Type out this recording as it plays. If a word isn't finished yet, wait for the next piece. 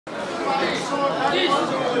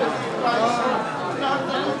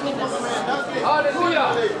Hallelujah.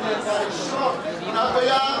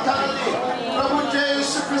 Prabhu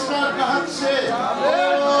Jesus Krishna kahat se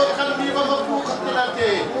oh kalbi baba pukhat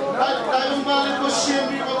nilate at tayong mali ko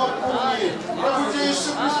siyempre baba puki Prabhu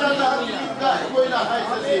Jesus Krishna nahatin ka ko'y nahay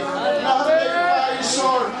tali nahat ay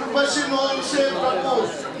isor pasinon se Prabhu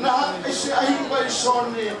nahat ay ba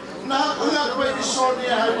isor ni nahat ulat ba isor ni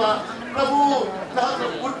ay ba Prabhu nahat na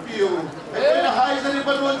putpiyo ay nahay tali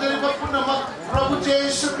banuan tali bapunamak Prabhu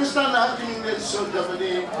Jesus Krishna nahatin ng isor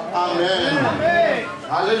Jubilee. Amen.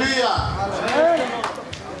 Hallelujah.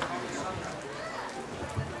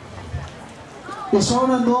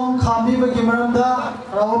 Isona nong kami bagi maramda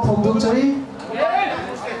rawa pondok cari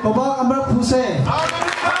babak amrak puse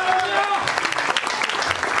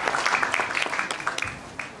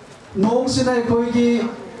nong sinai koi ki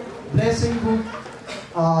blessing bu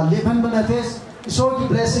liban banates isor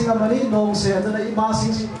ki blessing amani nong se adana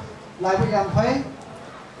imasing live yang pai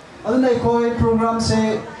adana koi program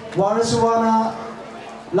se warasuwana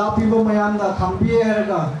lapi bo mayam da kambi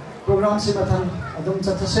herga program se matan adum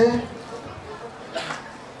chatase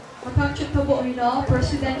Matangchitabo Ina,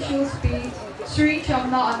 Presidential Speech, Sri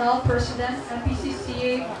Chamna Anal, President, and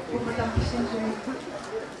PCCA, Umatangkisin Suri.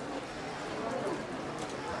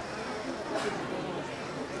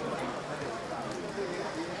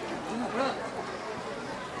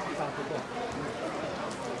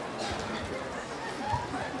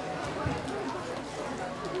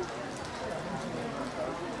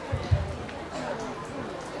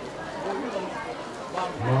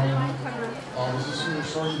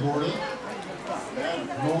 Sorry, boarding.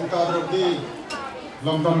 Long Kadroki,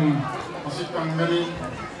 London, Masikang Mary,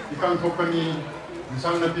 Ikan Company,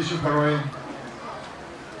 San Napishu Karoy,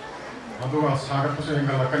 Adua Sarapusu and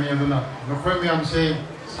Galakani Aduna, Nofemiam say,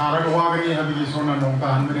 Saragawagani, Habisona,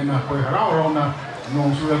 Nonga, Hanina, Harona,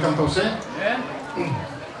 no Suelkan Tose,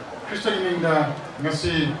 Christian in the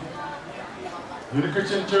Nasi,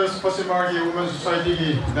 Unicristian Church, Pasimari, Women's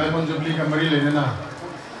Society, Diamond Jubilee, Marilena,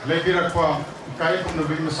 Lady Rakwa. Kaya kung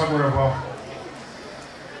nabing masagura ba?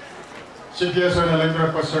 CPS or Nalendra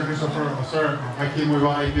Sir Christopher, Sir Hakim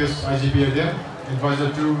Wiwa IPS IGP again, Advisor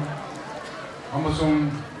 2, Amasung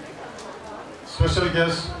Special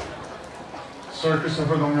Guest, Sir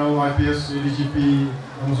Christopher Dongal IPS ADGP,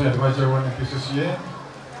 Amasung Advisor 1 PCCA,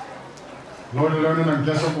 Lord Learner and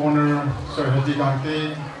Guest of Honor, Sir Heti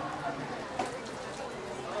Kanke,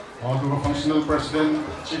 all the Functional President,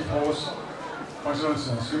 Chief Host, Functional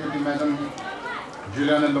Security Madam,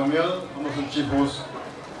 Juliana Longel, Amasung Chief Host,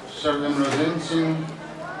 Sir M. Rajan Singh,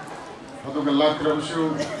 Aduga Lat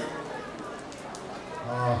Krabshu,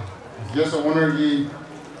 Guest of Honor Gi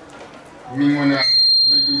Mingwana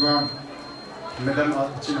Legiva, Madam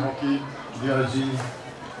Chin Hockey, DRG,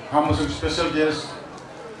 Amasung Special Guest,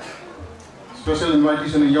 Special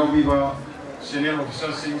Invitation Yaubiva, Senior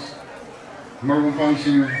Officer Sings, Marumpang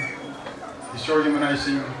Singh, Ishori Manai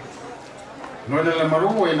Singh, Noidala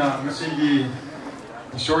Maruoina, Nasigi.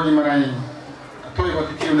 Ishori Manai, Toy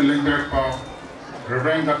Watiki on the Lindbergh Power,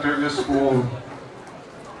 Reverend Dr. S. Paul,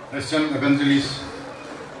 Asian Evangelist,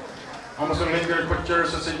 Amazon Lindbergh Picture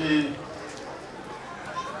Society,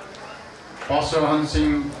 Pastor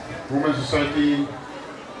Hansing, Women's Society,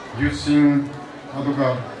 Youth Sing,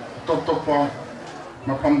 Aduga, Top Pa,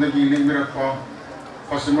 Mapamdagi Lindbergh Power,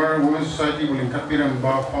 Pasimar Women's Society, Buling Katpiram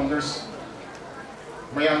Ba Founders,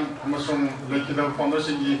 Mayan, Amazon Lakida Founders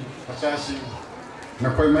in Asasi.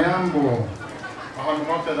 Nakoy mayam bo ahan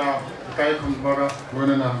umaktada kay kumbara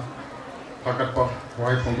gonana pakat pa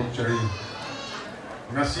buhay pondok chari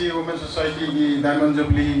ngasi Women's Society gi Diamond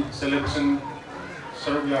Jubilee celebration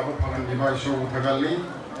sarugya ko pangan diba show tagali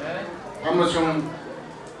amasung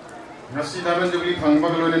ngasi Diamond Jubilee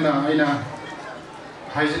pangbagalona aina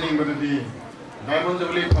hygienic badudi Diamond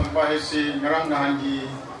Jubilee pangba hesi ngarang nahangi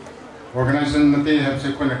organization nate have se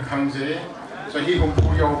kona khangje sahi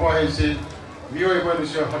humpu yoba hesi Mioeba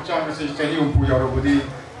is your Hacham says Tahim Puyarabudi,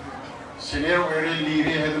 Senior very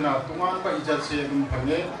Liri Heduna, Tuman by Jatse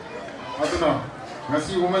Pane, Aduna,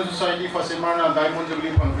 Nasi Women's Society for Semana, Diamond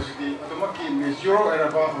Jubilee University, Atumaki, Mesuro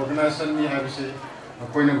Araba, organization me have say, a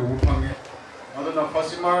coin of Wupange, Aduna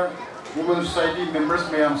Fasimar, Women's Society members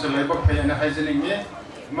may am Celeba Pay and Hygienic me,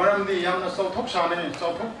 Maram the Yamna South Shane,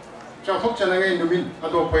 South Chanang, Nubin,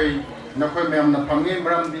 Adope, Napa Mam Napangi,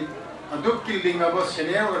 Maramdi, Aduk killing of a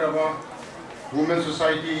senior Araba. Women's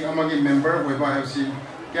Society among member we have seen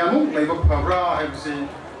Kamu Labor Pabra have seen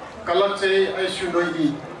Kalate I should know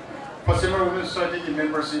the Pacific Women's Society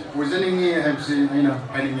membership within have seen Ina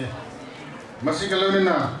Anime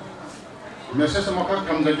Masikalona Message Maka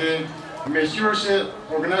comes again mature se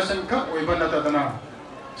organization ka oiba na tadana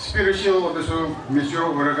spiritual odasu mature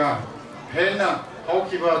oraga hena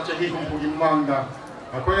haukiba chahi humpugi mangda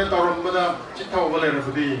akoina tawrambada chithaw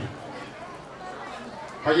balerabudi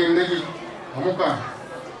hayengdagi amuka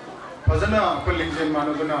fazana apalingjen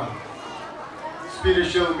manaduna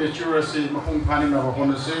spiritual maturity mapung phani na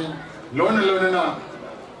honase lona na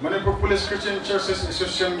Manipur Police Christian Churches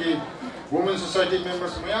Association gi Women Society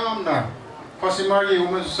members mayam na Pasimar gi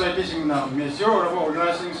Women Society sing na mature raba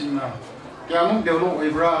organizing sing na kyamuk develop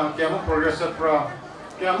ibra kyamuk progress pra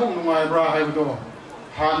kyamuk nungai bra haibudo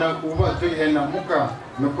hana uba tui hena muka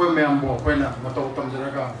nakoi mayam bo koina matau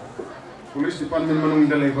tamjaraga Police Department manung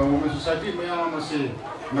dalaiba Women Society mayam ase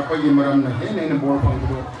nakoi gi maram na hena bor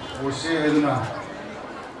pangbudo ose heduna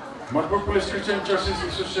Manipur Police Christian Churches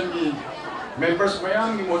Association gi members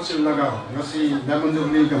mayang ni mochil laga ngasi Diamond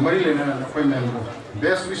Jubilee ka mari lena na koi member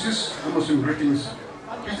best wishes and greetings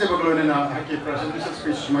please baglo na haki presentation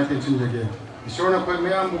speech my attention jage ishona koi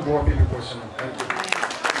mayang mo bo pi person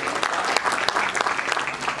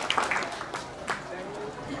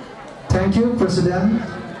Thank you President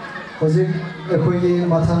Hojik ekhoigi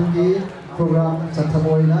mathangi program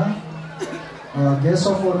chathaboina guest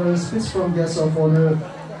of honor speech from guest of honor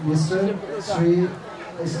Mr. Sri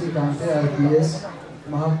ST Kante IPS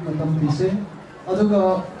Mahak Matam Pising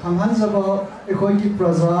aduga khanghanjaba ekhoigi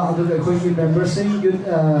praja aduga ekhoigi members sing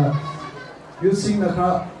youth sing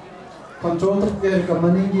nakha control of their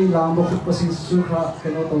company gi lambo khut pasing su kha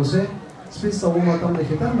keno tose speech tawu matam de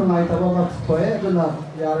khitan bangai tawa ma thoe aduna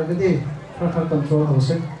yaragadi khara control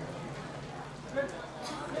tose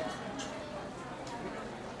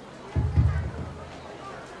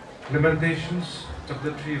Lamentations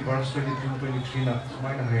chapter 3 verse 22-23 na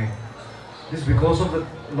sumaina hai. This is because of the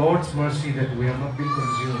Lord's mercy that we have not been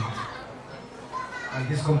consumed, and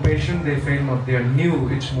His compassion they fail not. They are new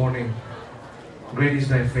each morning. Great is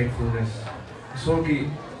Thy faithfulness. Isor ki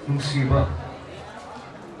nungsiba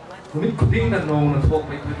numit kuding na nong na thok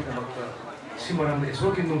may pwede na magka si maram na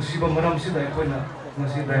isor ki nungsiba maram si dai koy na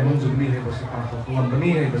si Diamond Jubilee hai basi pa tungan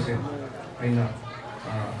bani hai basi ay na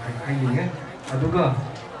ay ninge aduga.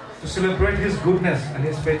 To celebrate His goodness and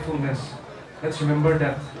His faithfulness, let's remember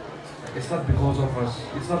that it's not because of us,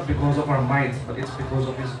 it's not because of our might, but it's because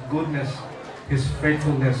of His goodness, His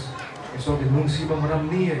faithfulness. So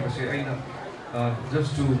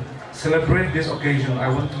just to celebrate this occasion,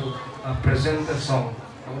 I want to present a song.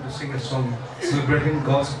 I want to sing a song celebrating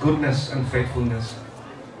God's goodness and faithfulness.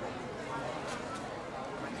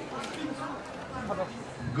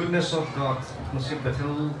 Goodness of God. Muslim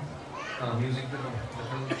Bethel music.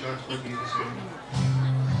 The church will be the same.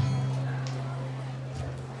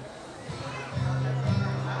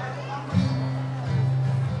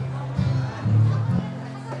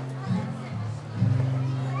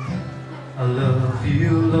 I love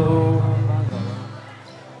you, Lord,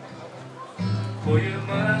 for your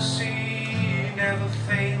mercy never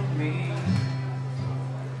failed me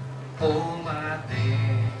all my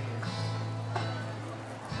days.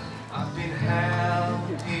 I've been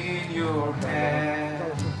held in your hand.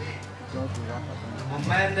 The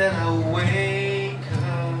moment that I wake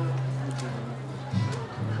up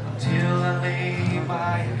until I lay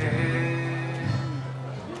my head,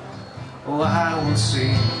 oh, I will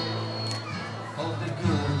sing of the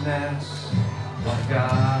goodness of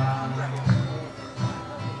God.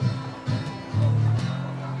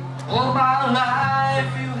 All my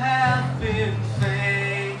life you have been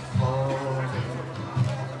faithful.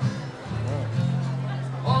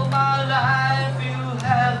 All my life you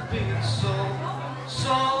have been so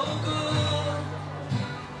good.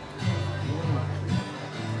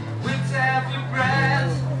 With every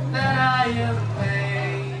breath that I am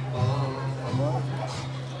able,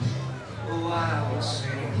 oh, I will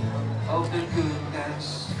sing of the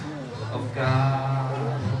goodness of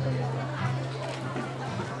God.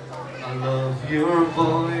 I love your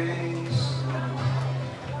voice.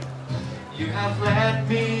 You have led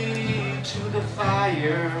me to the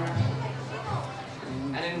fire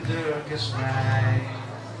and in darkest night.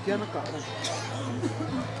 You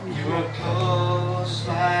are close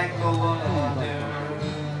like no other.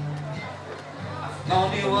 I've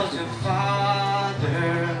known you as a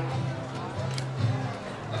father.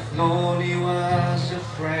 I've known you as a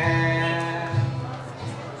friend.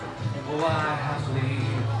 Oh, I have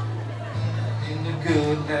lived in the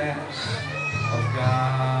goodness of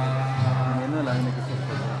God.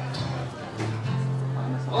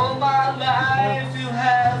 All my life you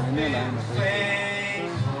have been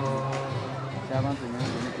faithful.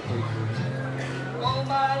 All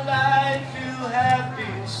my life you have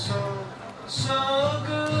been so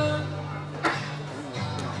good.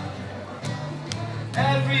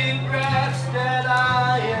 every breath that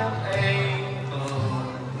I am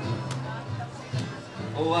able,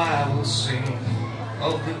 oh, I will sing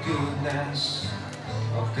of the goodness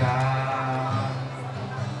of God.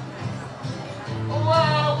 Oh,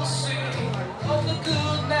 I will sing of the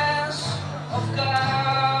goodness of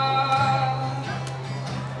God.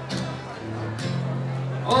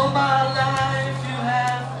 All my life you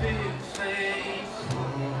have been faithful.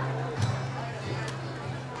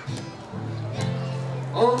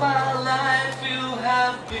 All my life you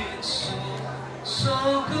have been so,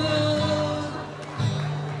 so good.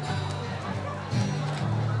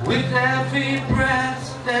 With every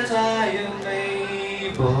breath that I am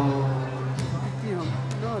able,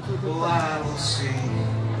 oh, I will sing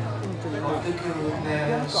of the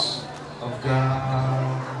goodness of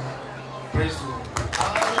God. Praise the Lord.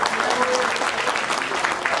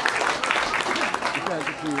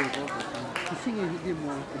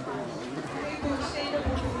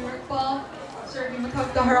 Serving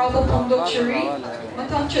Matagtaharabo Pondokchuri,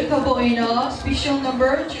 Matangchutaboina, special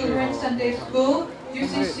number, Children's Sunday School,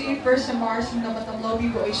 UCC 1MR, Sinamatamlobi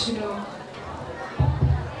Boisuno.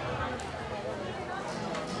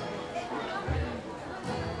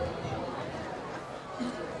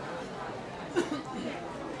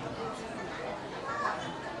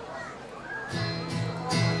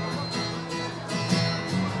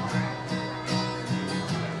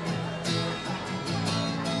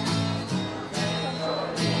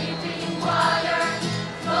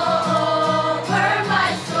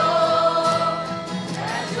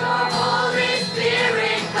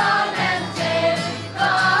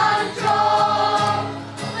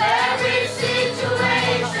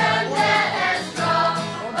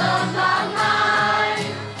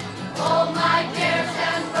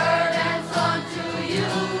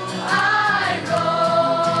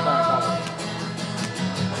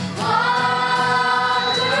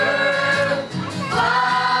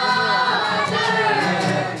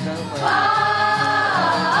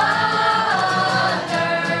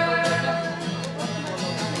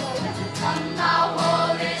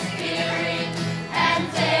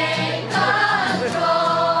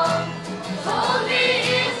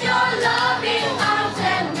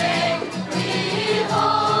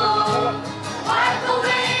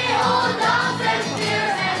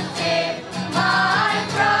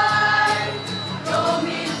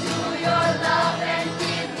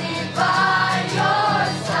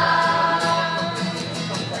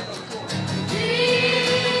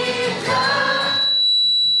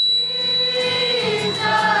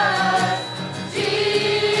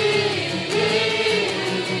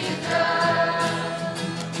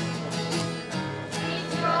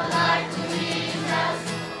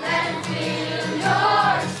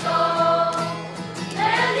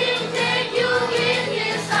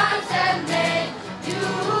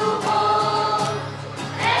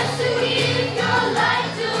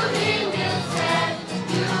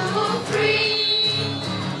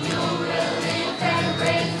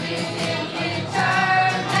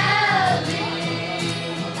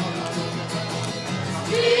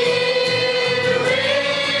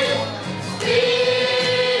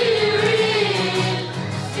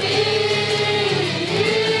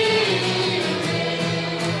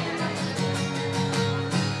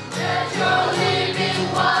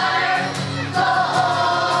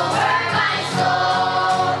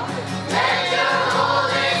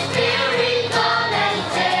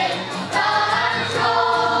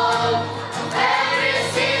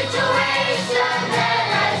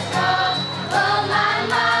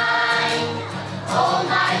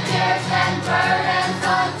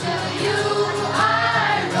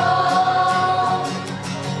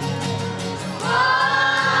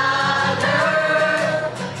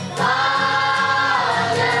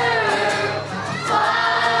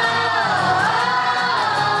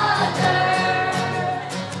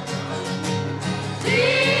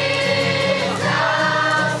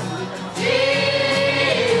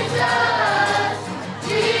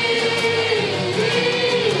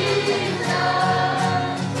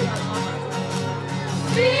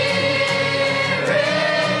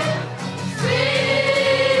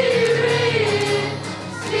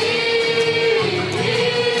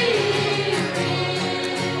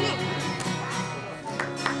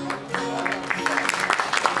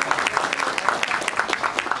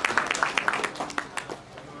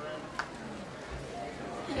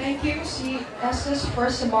 UCC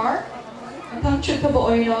 1MR.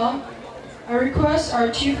 I request our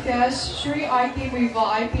Chief Guest, Sri I.K.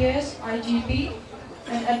 Riva IPS, IGP,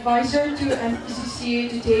 and Advisor to MPCCA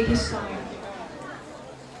to take his time.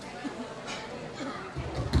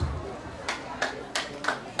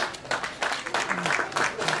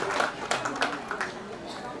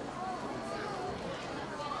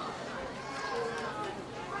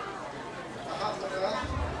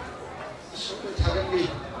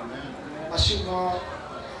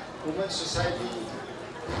 Women's Society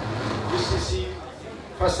UCC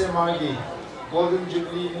 1MR Golden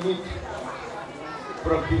Jubilee Unit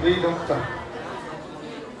Prabhupada Doctor.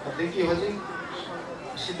 Thank you, Haji.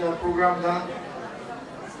 Sida program da.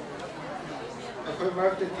 Ako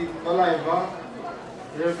marketing Malaiba,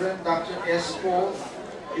 Reverend Dr. S. Paul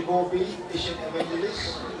Ibobi, Asian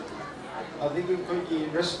Evangelist. I think we could be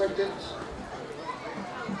respected.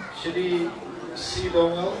 Shri C.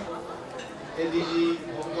 Donald, ADG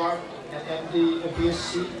Homeguard, and MD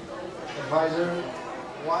MPSC Advisor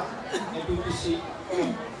 1, MPPC,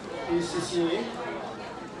 PCCA.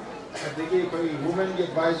 I think we could be Women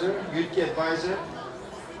Advisor, Youth Advisor.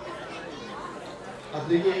 I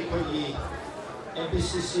think we could be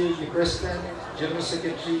MPCCA, the President, General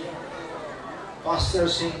Secretary, Pastor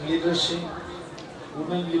Singh, Leadership,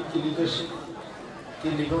 Women Leadership,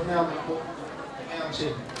 the Legal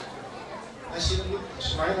Saying. I see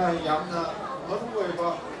Smaina Yamna,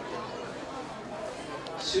 Marueva,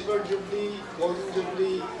 Silver Jubilee, Golden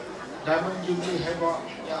Jubilee, Diamond Jubilee, Heva,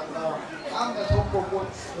 Yamna, and the top of 1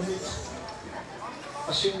 minute.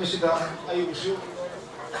 Assume Missida, I will shoot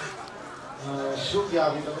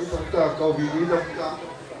Yavi, the Victor, Kobe, Vidaka,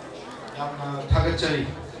 Yamna Tagachari.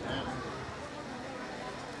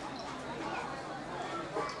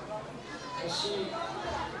 I see.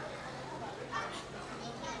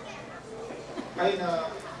 Aina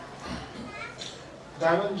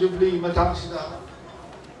Diamond Jubilee matang sida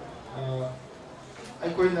ay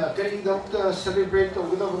ko na kaya doctor celebrate to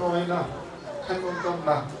gudo no ay na kanong tam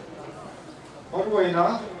na maruay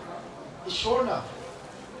na isure na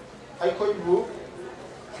ay ko bu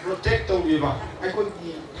protect to biba ay ko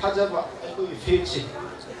gi thajaba ay ko faith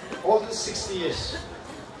all the 60 years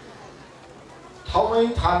thawai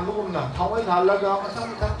than lu na thawai thalaga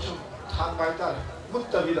matang su than bai ta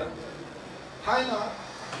mutta bida Haina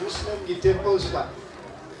Jerusalem ki temple sida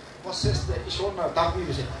possess the Ishona Davi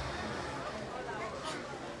bise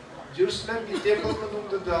Jerusalem ki temple manung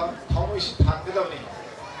da thawai si thangda ni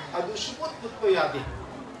adu sumut putpa yadi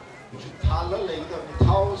thala leida ni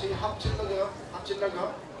thaw si hapchilaga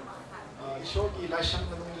Ishor ki lasham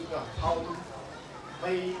manung da thaw du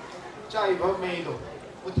mai chai ba mai do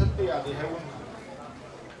uthat pe yadi hewun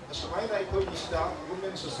asmai na koi isda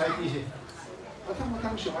Women's Society he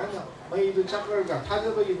matang shumaina may do chakra ga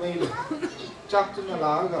thajaba gi may do chakna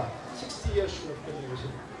laga 60 years short kani bise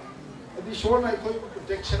adi short na koi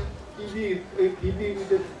protection PB with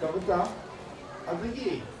the damata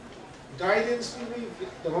adigi guidance ni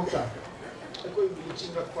damata koi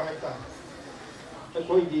bleaching ra kwa heta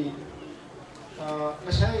koi di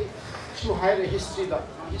nasai su higher history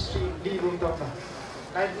legal da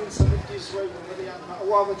 1970s right ngada yang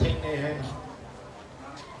awa thing ne hai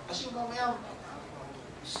asu ma mayam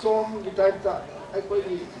storm की type का एक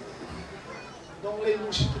कोई normally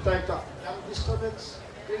मुश्किल की type का हम disturbance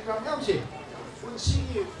कहीं काम हम से उनसी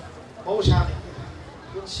की बहुत सारे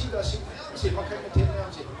उनसी का सिंह हम से मक्खन में थे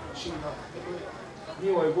हम से शुरू ना कोई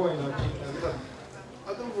नहीं हुआ कोई ना ठीक ना तो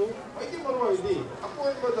अदम वो वही मरो वही आपको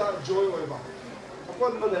इन बता joy हुआ बा आपको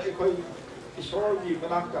इन बता एक कोई ईश्वर की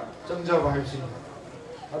बनाम का चंजा वाहिब से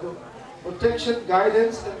अदम protection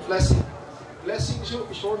guidance and blessing जो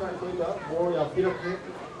ईश्वर ने कोई ला वो या फिर अपने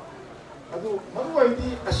अदु मरुआ इदी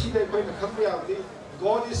असीदे कोई न खंबे आदि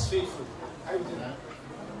God is faithful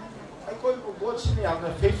I कोई God से नहीं आना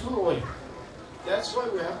faithful way that's why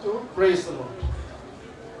we have to praise the Lord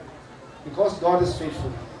because God is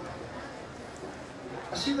faithful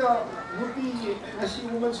असीदा मुर्ती असी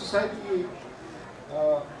Women's Society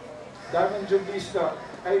Diamond Jubilee sta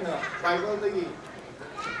आई ना Bible दगी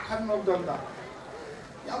खन नोदंदा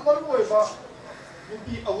याम मरुआ इबा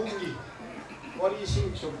मुर्ती अहुंगी Wari si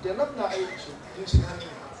so tenap na ay so tinsinani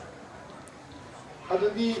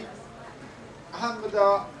adudi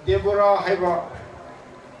ahamada Deborah haiba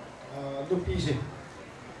nupi se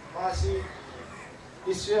masi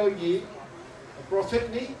Israel gi prophet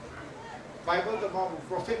ni Bible the mom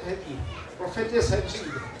prophet hai ki prophetess hai si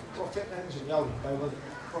prophet hai so yaw Bible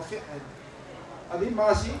prophet hai adi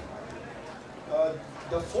masi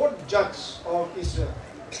the fourth judge of Israel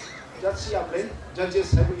judge able judges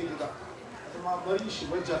hai gi da Marishi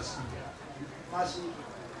was just Masi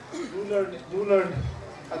you learn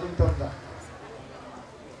Adum Tanda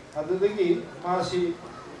Adudagi Masi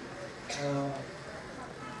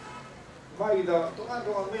Maida Tonga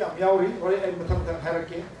Yauri or a Matam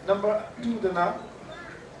hierarchy. Number 2 the na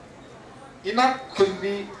Inak could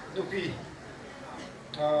be Nupi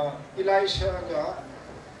Elisha ga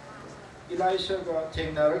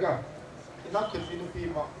Tenaraga Inak could be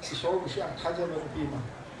Nupima Ishoshi and Tajama Nupima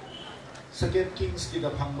Second Kings did a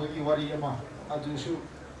Pangwagi Wari Yama, Adushu,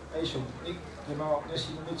 Aisho, Nick kino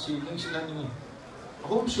ngasi numit si ningsinan ni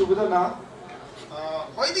ahum subadana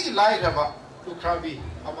hoidigi lai raba lukrabi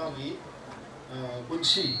amagi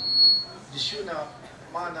bunsi jisuna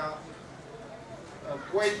mana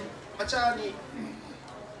koi pachani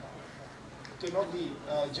kino di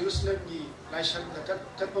Jerusalem di nation na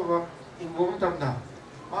kat baba ingom tamna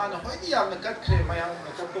mana hoidi yam na kat kre mayang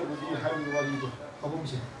na kat baba di hawi wali do ahum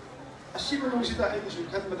si asiba nung sida ay su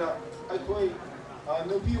khat mada ay koi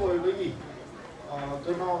nubi oi bagi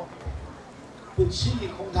kino bunsi ki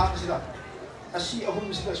khongthang sida asi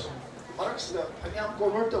ahum sida so marak sida anyam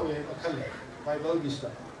cover to we makhale Bible gi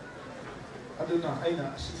sida aduna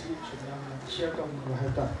aina asi si sudam share kam ko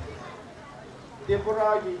hata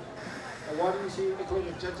Deborah gi wari si koi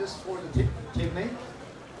judges for the thing nei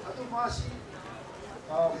adu ma si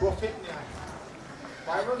prophet ne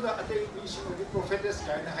Bible da ate ni si no prophetess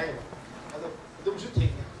kai na hai adu dum su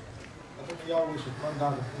thing adu yaw su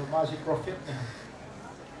manda ma si prophet ne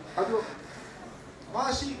adu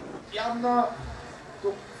ma si yamna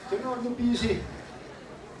to kino nupi si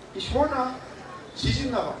ishona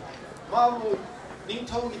sijinna ma bu ning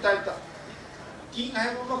thau gi tai ta king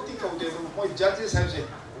hai mo makti kau de mo judges hai se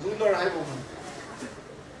ruler hai bo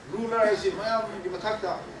ruler hai si ma gi mathak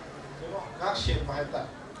da kino gak shen ma hai ta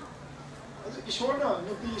adu ishona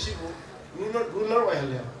nupi si bu ruler wa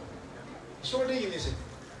hale ishona gi ni se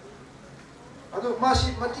adu ma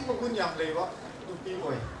si mati ko gun yang le ba nupi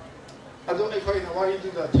boy ado ai khoi na wari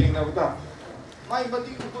du da theng na ba mai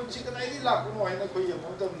mati ku kun chi ka nai la ku mo ai na khoi ya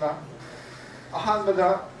mo tam na ahan ba da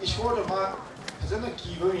ishwar ma jana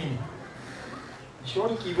ki ba mi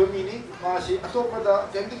ishwar ki ba mi ni ma si ato ba da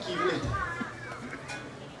kem de ki le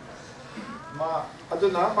ma ado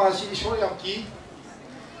na ma si ishwar yam ki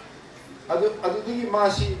ado di ma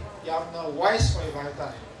si yam na wise mai ba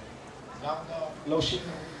ta yam na loshin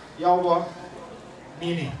yaw ba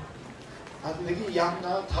mi ni ado di yam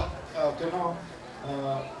na kano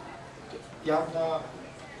yamna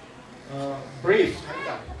brave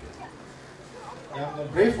haida yamna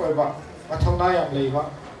brave oiba mathona yam leiba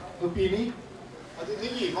nupi ni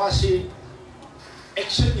adudigi masi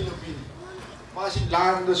action ni nupi ni masi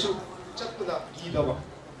land da su chatpada gi daba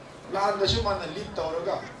land da su mana lead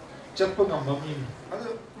tawraga chatpa ngamba mi ni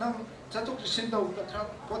adu nang chatuk sin daw ka thra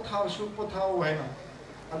pothaw su pothaw haina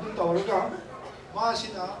adu tawraga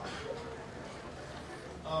masi na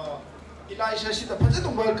Elisha sida fazana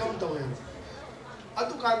welcome to him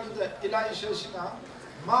adu kan da Elisha sida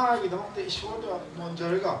ma gi dam te ishwar da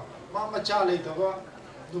monjarga ma macha le da ba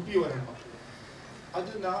nupi warama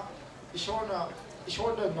aduna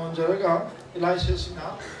ishwar da monjarga Elisha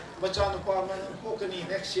sida macha nu pa ma ko kani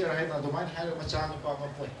next year hai na do man hai macha nu pa ma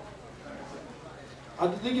poi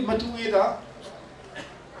adu gi matu e da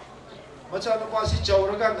macha nu pa si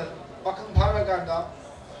chawraga na pakang pharaga da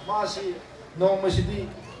ma si no ma si di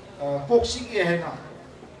Koksi ke hai na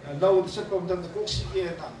lau sat pam tam koksi ke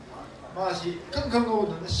hai na ma si kang no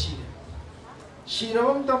na si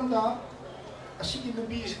rawam tam na asi ki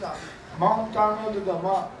nubi sina Mount Carmel da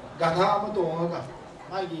ma gadha ma to nga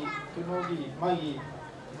ma gi kuno gi ma gi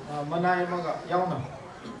manai ma ga yauna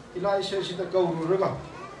Elisha sida gauru raga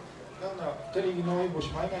na tari gi noi bos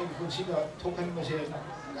mai nai kun sida thokan ma se na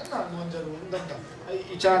kana non jaru ndam da ai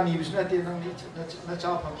icha ni bisna te nang na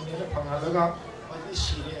cha phang ni na phang alaga Adi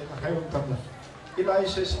siri na hayom tamla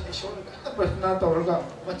Elisha sin ishon ka prasna tawraga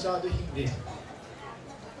macha do hingde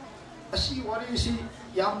asi wari si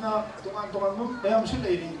yamna tongan mum mayam su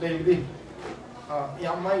leiri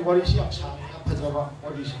yam mai wari si am sami am phajaba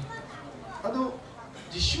wari si adu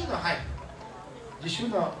jishuna hai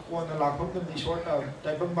jishuna wona lakhom da ishon da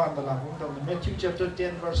taibam ban da lakhom da Matthew chapter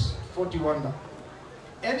 10 verse 41 da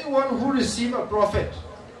anyone who receive a prophet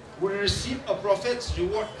will receive a prophet's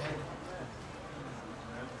reward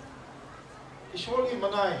Ishwar ki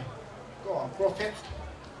manai ko prophet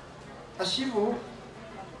asibu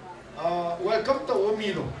welcome to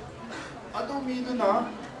milo adu mi du na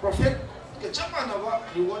prophet ke chama na wa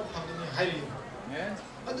reward hamni hairi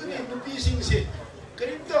adu ni nupi sing se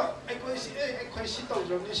karim to ai koi si to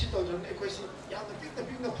jom ni ai koi si ya na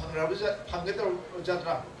pik na phangra ba phangga to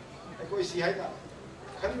jatra ai koi si hai na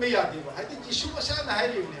khan me ya di ba hai ti jisu asa na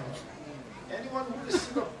hairi ne anyone who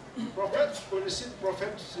receive a prophet will receive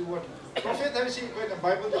prophet's reward prophet hai si koi na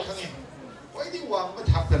bible da khangi koi di wang ba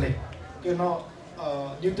thap da le ke no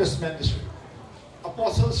New Testament is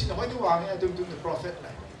apostles sin hoi di wang ya dum the prophet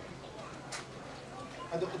lai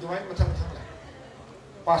adu duai mathang lai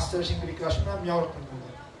pastors in the class na myaur kan du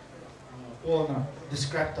all na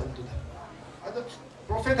describe tam du adu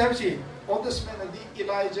prophet hai si Old Testament di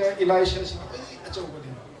Elisha sin hoi achau ba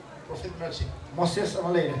di prophet mercy Moses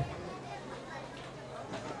amalai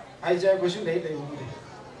Aija Gosu lay they would.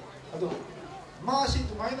 Ado Masi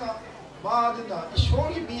to Mina, Madina,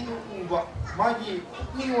 Ishori Bidu Uba, Magi,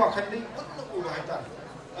 Niwa Kandi, Uba Hata,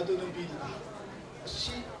 Aduna Bidu.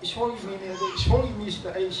 She Ishori meaning, Ishori means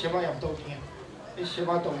the A Sheba I'm talking, A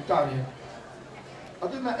Sheba of Taria.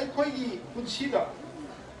 Aduna Equagi would see the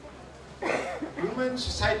Women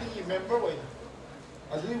Society member way.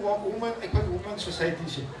 As we walk woman, Equal Women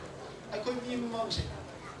Society. I could be Mumsing.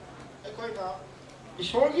 I could now.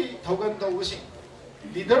 Ishori Togan Dosing,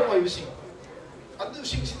 leader of Using. I do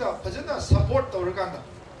sing Pazana support the Organda.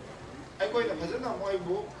 I go in the Pazana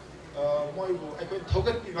Moibu, I go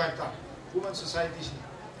Togan Divita, Women Society.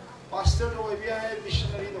 Pastor the OBI,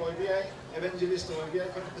 missionary the OBI, evangelist the OBI,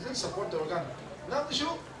 I support the organ. Now the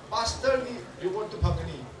show, pastor reward to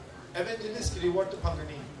Pangani, evangelist reward to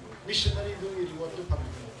Pangani, missionary do reward to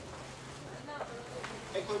Pangani.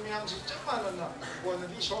 I could be answered Jamana, one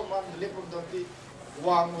of these short man, the lip of the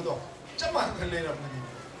Wamudo, Jaman later.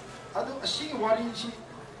 I don't see what she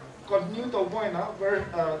continue to point out where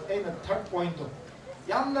in the third point.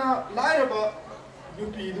 Yamna liable, you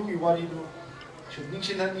do what you do. Should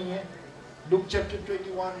mention Luke chapter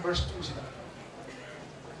 21, verse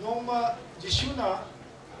 2. Noma Jishuna,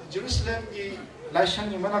 Jerusalem,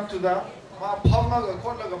 Lashani Manaktuda, Ma Pamaga,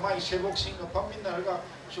 Konaga, my Sheboxing, a Paminaga,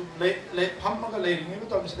 should let Pamaga lady,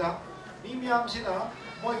 Mutamsida, Mimiam Sina,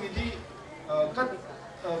 Moigi, cut.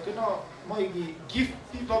 Moigi gift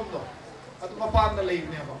people no. At Mapan the lane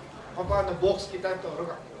never. Mapan the box it at the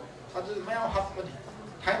rock. At the mail half money.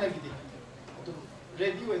 Kind of giddy. To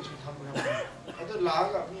radio and come. At the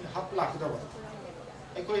laga mean half lakh the one.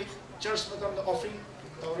 I go church become the offering.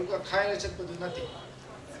 The rock kind of but do nothing.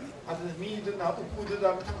 At the me do not put the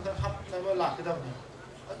half never lack it up.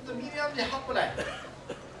 At the medium the half like.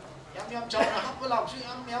 Yam John half lap,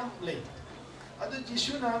 yam late. Ada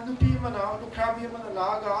Jishuna, Nupi Mana, Nukrabi Mana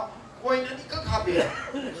Laga, coin and Ikahabi.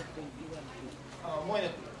 Moina,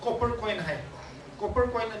 copper coin high, copper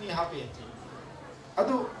coin and happy.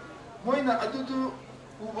 Adu Moina Adudu,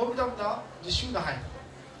 Ubodamda, Jishuna high.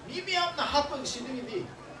 Maybe I'm the happen sitting in the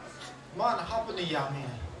man happen a yami.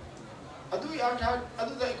 Adu Yard,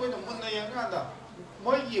 Adu the Equina Muna Yanganda.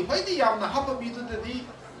 Moigi, why the yam the happen be to the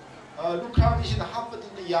Lukrabi in the happen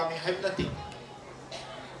in the yami, have nothing.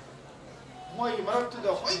 Moi Marak to the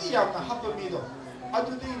Hoyam Hapamido.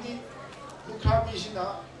 Adu the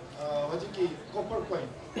Lukrabishina, Wajiki, copper coin.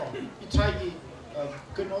 You try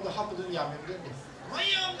to know the Hapadun Yam. My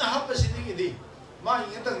yam the Hapas in the my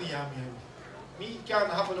Yatan Yam. Me can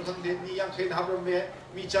happen upon the me young kid Habram,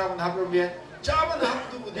 me Chaman Habram, Chaman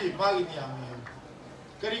have to do the Magin Yam.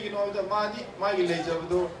 Carrying all the money, my later,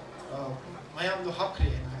 though, my am the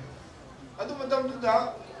Hapri. Adu Madame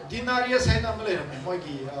da. Dinarius hay na malay namin,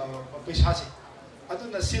 moigi pisasi. Ado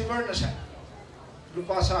na silver na siya,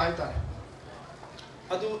 lupasa hay tayo.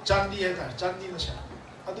 Ado chandi hay tayo, chandi na siya.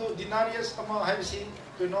 Ado dinarius ama hay si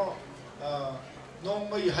kuno nong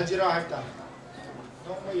may hajira hay tayo.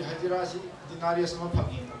 Nong may hajira si dinarius ama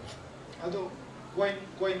pangin. Ado coin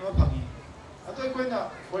ama pangin. Ado coin na,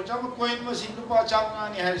 for example coin mo si lupa chang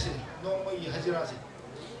nga ni hay si nong may hajira si.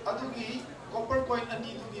 Ado ki copper coin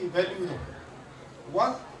ani do ki value do.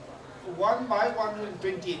 1 by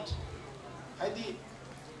 128. Hadi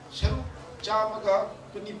sharu chamaga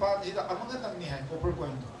kunipan sida amanga nang ni hai copper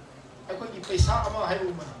coin. Ai koi ki paisa ama hai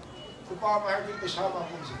uman. Rupa ma hai ki paisa ma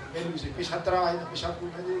pun si value si paisa tra hai na paisa ku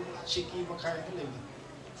na shiki ma khai ni lebi.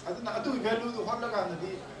 Adu na adu value do hon laga na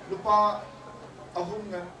di rupa ahum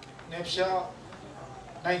ngan nepsha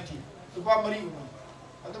 90. Rupa mari uman.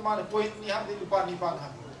 Adu ma point ni ham di rupa ni pan ha.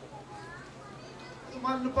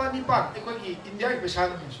 Man lupa ni pan, I call India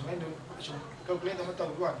Peshan, so calculate the matter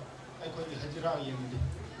of one. I call you Hajira Yemidi.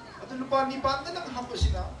 At the lupa ni pan, then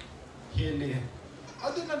Hampasina, Hele.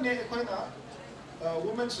 Other than the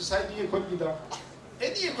Women's Society, Equipida,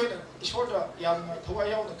 any equipment, shorter young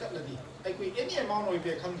Tawaya the Katladi. I quit any amount of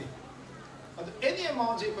beer candy. At any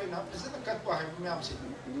amount, Equina, is in the cut by Mamsi.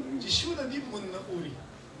 Jishu the deep moon Uri.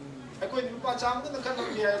 I quit Lupa Jam, the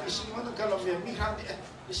Columbia, Ishing on the Columbia, Mihandi,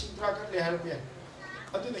 Ishing Dragon, they have been.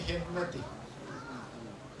 I don't know him nothing.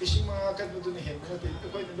 Fishing my cat would do him nothing. The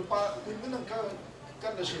point of the part, we didn't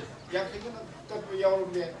cut the ship. Young people cut the yellow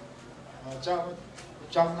bear.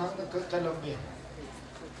 Jamna, the Columbia.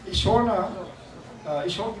 Ishona,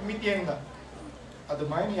 Ishon meeting at the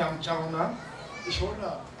mine young Jamna,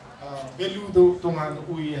 Ishona, Beludo, Tongan,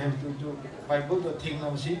 we have to do Bible the thing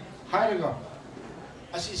now. See, higher.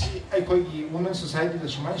 As you see, I call the Women's Society, the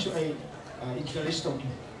Shumanshu, it's the list of me.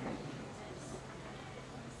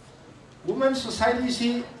 Women's Society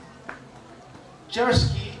si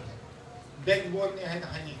church ki backbone ni hai.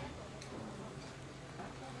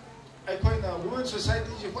 ꯑꯩꯈꯣꯏꯅ women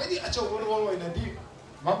ꯁꯣꯁꯥꯏꯇꯤꯁꯤ ꯈ꯭ꯋꯥꯏꯗꯒꯤ ꯑꯆꯧꯕ role ꯑꯣꯏꯅꯗꯤ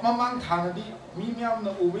ꯃꯃꯥꯡ ꯊꯥꯅꯗꯤ ꯃꯤ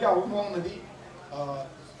ꯃꯌꯥꯝꯅ ꯎꯕ ꯌꯥꯕ ꯃꯑꯣꯡꯗꯗꯤ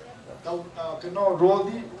ꯀꯩꯅꯣ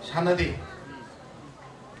ꯔꯣꯜꯗꯤ ꯁꯥꯟꯅꯗꯦ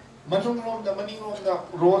ꯃꯅꯨꯡꯂꯣꯝꯗ ꯃꯅꯤꯡꯂꯣꯝꯗ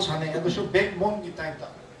ꯔꯣꯜ ꯁꯥꯟꯅꯩ ꯑꯗꯨꯁꯨ ꯕꯦꯛꯕꯣꯟꯒꯤ ꯇꯥꯏꯞꯇ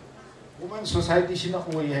ꯋꯨꯃꯦꯟ ꯁꯣꯁꯥꯏꯇꯤꯁꯤꯅ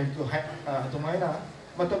ꯑꯣꯏ ꯍꯥꯏꯕꯗꯨ ꯑꯗꯨꯃꯥꯏꯅ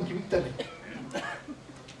ꯃꯇꯝ ꯈꯤꯇꯪꯅꯤ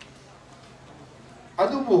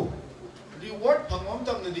ꯑꯗꯨꯕꯨ ꯔꯤꯋꯥꯔꯗ ꯐꯪꯕ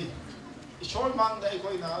ꯃꯇꯝꯗꯗꯤ ꯏꯁꯣꯔ ꯃꯥꯡꯗ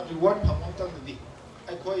ꯑꯩꯈꯣꯏꯅ ꯔꯤꯋꯥꯔꯗ ꯐꯪꯕ ꯃꯇꯝꯗꯗꯤ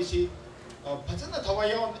ꯑꯩꯈꯣꯏꯁꯤ ꯐꯖꯅ ꯊꯋꯥꯏ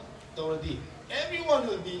ꯌꯥꯎꯅ ꯇꯧꯔꯗꯤ everyone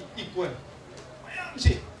will be equal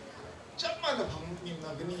ꯃꯌꯥꯝꯁꯤ ꯆꯞ ꯃꯥꯟꯅ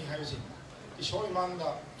ꯐꯪꯃꯤꯟꯅꯒꯅꯤ ꯍꯥꯏꯕꯁꯤ ꯏꯁꯣꯔ ꯃꯥꯡꯗ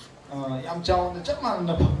ꯌꯥꯝ ꯆꯥꯎꯅ ꯆꯞ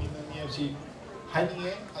ꯃꯥꯟꯅ ꯐꯪꯃꯤꯟꯅꯅꯤ ꯍꯥꯏꯕꯁꯤ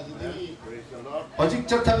ꯍꯥꯏꯅꯤꯡꯉꯦ ꯑꯗꯨꯗꯒꯤ ꯍꯧꯖꯤꯛ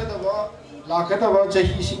ꯆꯠꯊꯒꯗꯕ ꯂꯥꯛꯀꯗꯕ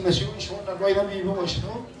ꯆꯍꯤꯁꯤꯡꯗꯁꯨ ꯏꯁꯣꯔꯅ ꯂꯣꯏꯅꯕꯤꯕ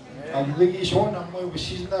ꯑꯣꯏꯁꯅꯨ ꯑꯗꯨꯗꯒꯤ ꯏꯁꯣꯔꯅ ꯃꯣꯏꯕꯨ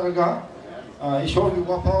ꯁꯤꯖꯤꯟꯅꯔꯒ ꯏꯁꯣꯔꯒꯤ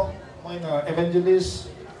ꯋꯥꯐꯝ ꯃꯣꯏꯅ ꯑꯦꯚꯦꯟꯖꯦꯂꯤꯁ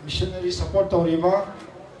ꯃꯤꯁꯟꯅꯔꯤ ꯁꯄꯣꯔꯠ ꯇꯧꯔꯤꯕ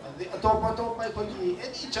ꯑꯗꯩ ꯑꯇꯣꯞ ꯑꯇꯣꯞꯄ ꯑꯩꯈꯣꯏꯒꯤ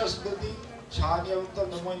ꯑꯦꯅꯤ ꯆꯔꯆ ꯕꯤꯜꯗꯤꯡ ꯁꯥꯒꯦ ꯍꯥꯏꯕ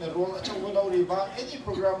ꯃꯇꯝꯗ ꯃꯣꯏꯅ ꯔꯣꯜ ꯑꯆꯧꯕ ꯂꯧꯔꯤꯕ ꯑꯦꯅꯤ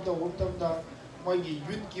ꯄ꯭रोग्राम ꯇꯧꯕ ꯃꯇꯝꯗ ꯃꯣꯏꯒꯤ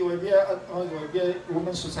ꯌꯨꯠꯀꯤ ꯑꯣꯏꯕ ꯑꯃꯒꯤ ꯑꯣꯏꯕ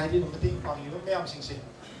ꯋꯨꯃꯦꯟ ꯁꯣꯁꯥꯏꯇꯤꯅ ꯃꯇꯦꯡ ꯄꯥꯡꯂꯤꯕ ꯃꯌꯥꯝꯁꯤꯡꯁꯦ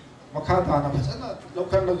ꯃꯈꯥ ꯇꯥꯅ ꯐꯖꯅ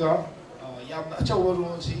ꯂꯧꯈꯠꯂꯒ ꯌꯥꯝꯅ ꯑꯆꯧꯕ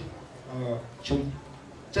ꯔꯣꯜꯁꯤ ꯁꯨꯝ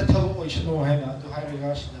ꯆꯠꯊꯕ ꯑꯣꯏꯁꯅꯨ ꯍꯥꯏꯅ ꯑꯗꯨ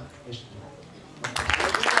ꯍꯥꯏꯔꯒ ꯁꯤꯗ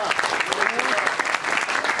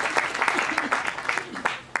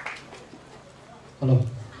Hello.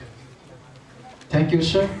 Thank you,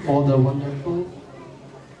 sir, for the wonderful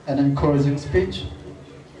and encouraging speech.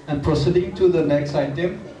 And proceeding to the next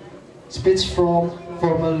item, speech from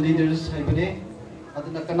formal leaders.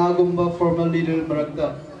 Aduna kanagumba formal leader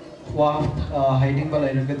marakda waft hiding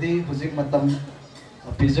balai huzik matam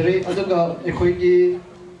pizari aduga ekhoigi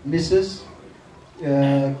Mrs.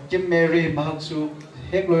 Kim Mary Mahaksu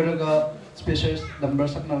hek loiraga special number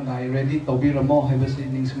sakna ngai ready tobi ramo haibasi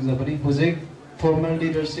ningsing zabani huzik formal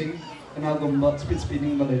leader sing kanagumba speech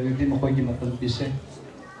spinning balai ready makhoigi matam pise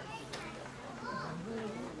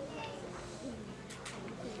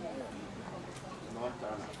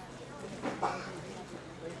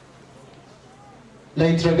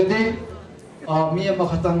Laitragadi mi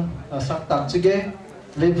amakhatang saktakchige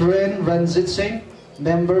Reverend Ranjit Singh,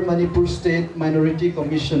 Member Manipur State Minority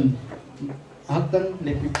Commission. Hatang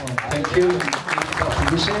lepipo. Thank you.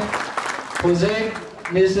 Jose,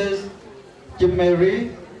 Mrs. Kim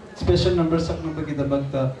Mary, special number sakna bagita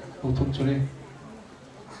bagta utuk churi.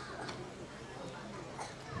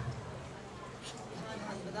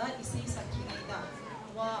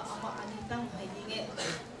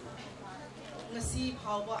 Ngasi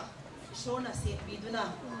phawa ishona setbiduna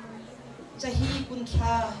chahi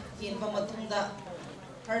kunthra yenba matungda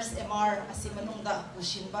first MR asimanungda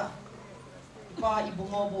ushinba ipa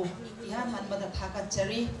ibungobu ihan hanbada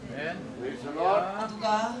thakachari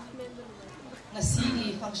aduga ngasi gi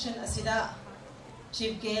function asida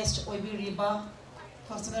chief guest oibiriba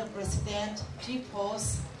councilor president chief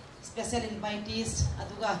host special invitees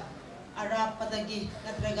aduga arab padagi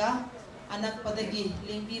natraga anak padagi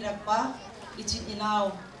lingbirakpa Ichit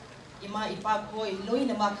inaw ima ipakoi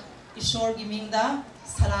loinamak ishor gimingda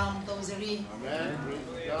salam tawzari amen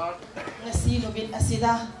ngasi nobit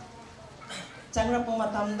asida changra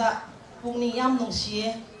matamda pungni yam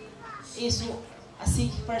nungsiye esu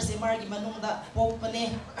asi first MR gi manungda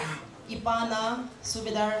popane ipana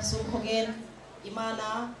subedar sukhogen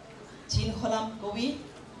imana chin kholam kowi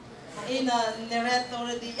ena narrate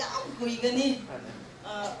already yam kuigani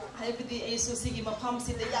haibidi esu sigi mafam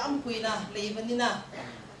sida yam kuina leibanina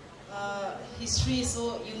history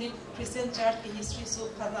so unit Christian church ki history so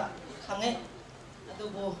khara khange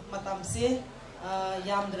adubo matamse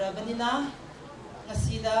yamdrabanina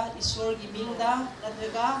ngasida ishor gi mingda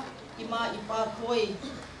nadraga ima ipa khoi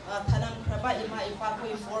thanam praba ima ipa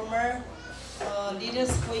khoi former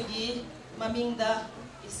leaders khoi gi mamingda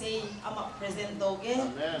isay ama present doge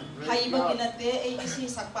haiba ginate ay isi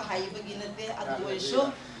sakpa haiba ginate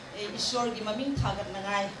aduesho ishor gi maming thagat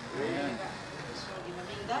nangai ishor gi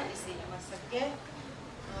maming da isay ama sakke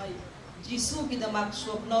jisu gi damak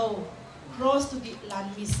shopno cross to gi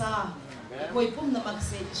lanmisa koi pum namak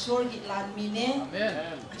se ishor gi lanmine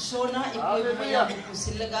ishona ikoi mayam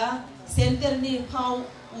kusilaga center ni phau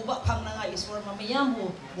uba phang nangai ishor mamayam bu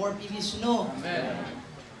bor pivisuno amen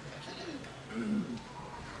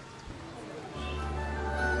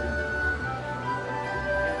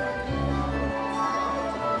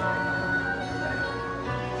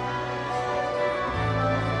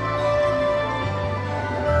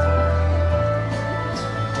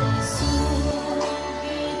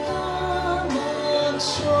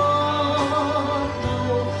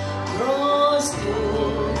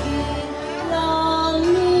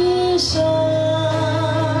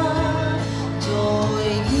Joy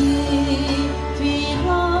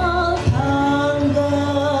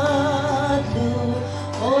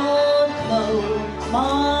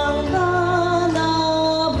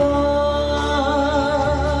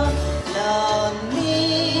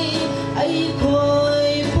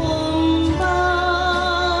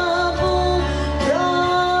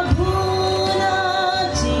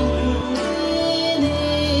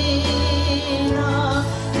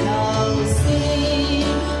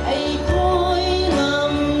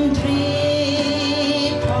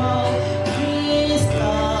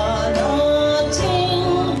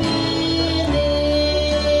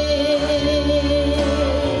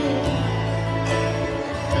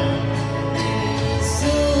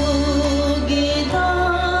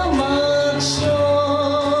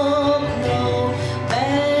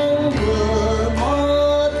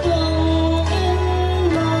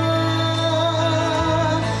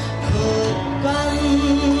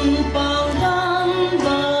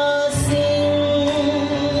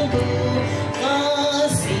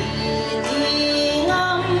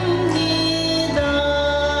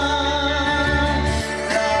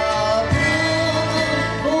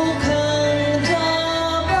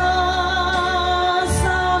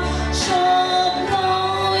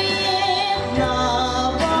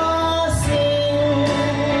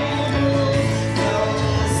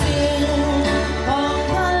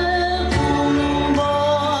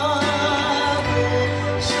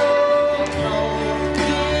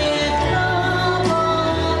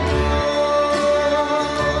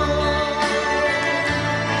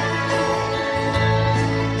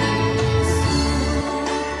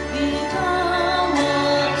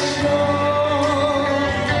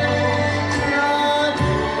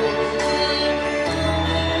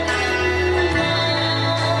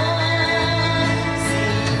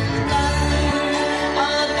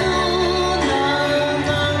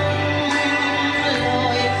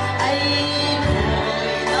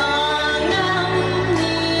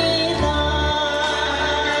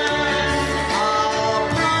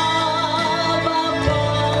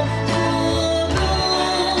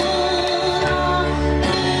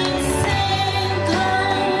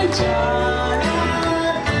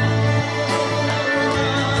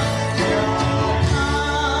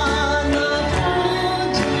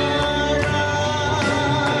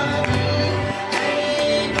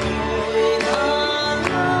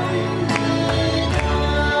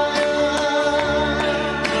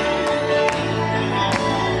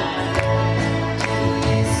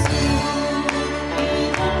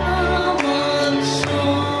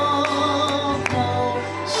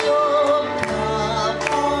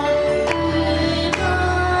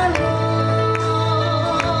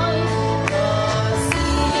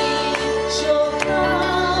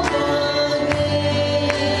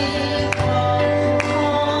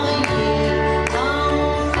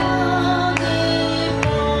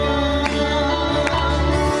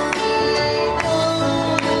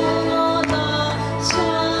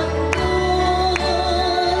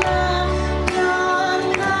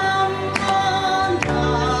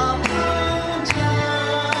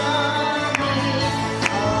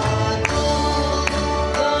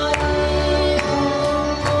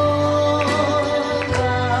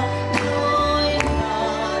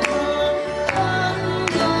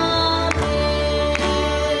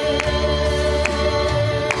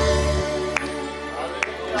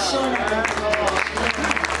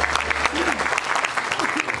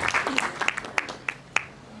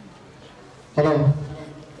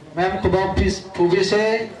Kubau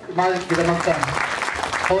Pubise, Malik Kidamakta.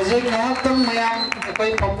 Hosek Nahatang Mayam, a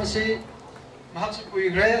quay pomasi, Mahatsu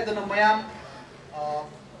Puigre, the Mayam,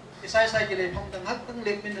 Isai Cycle, Hong Hatang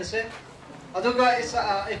Lake Minase. Aduga is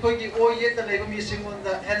a Kogi O yet the labor missing on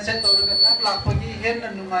the handset or the Napaki hen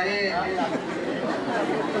and Numae.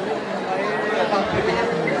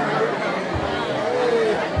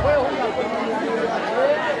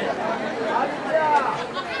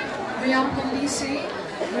 Mayam Polisi.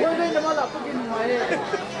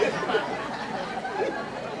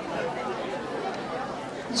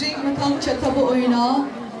 Jake Matang Chatabo Oina.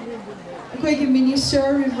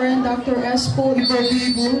 Minister Reverend Dr. S. Paul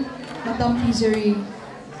Ibarbibu, Madam Pizeri.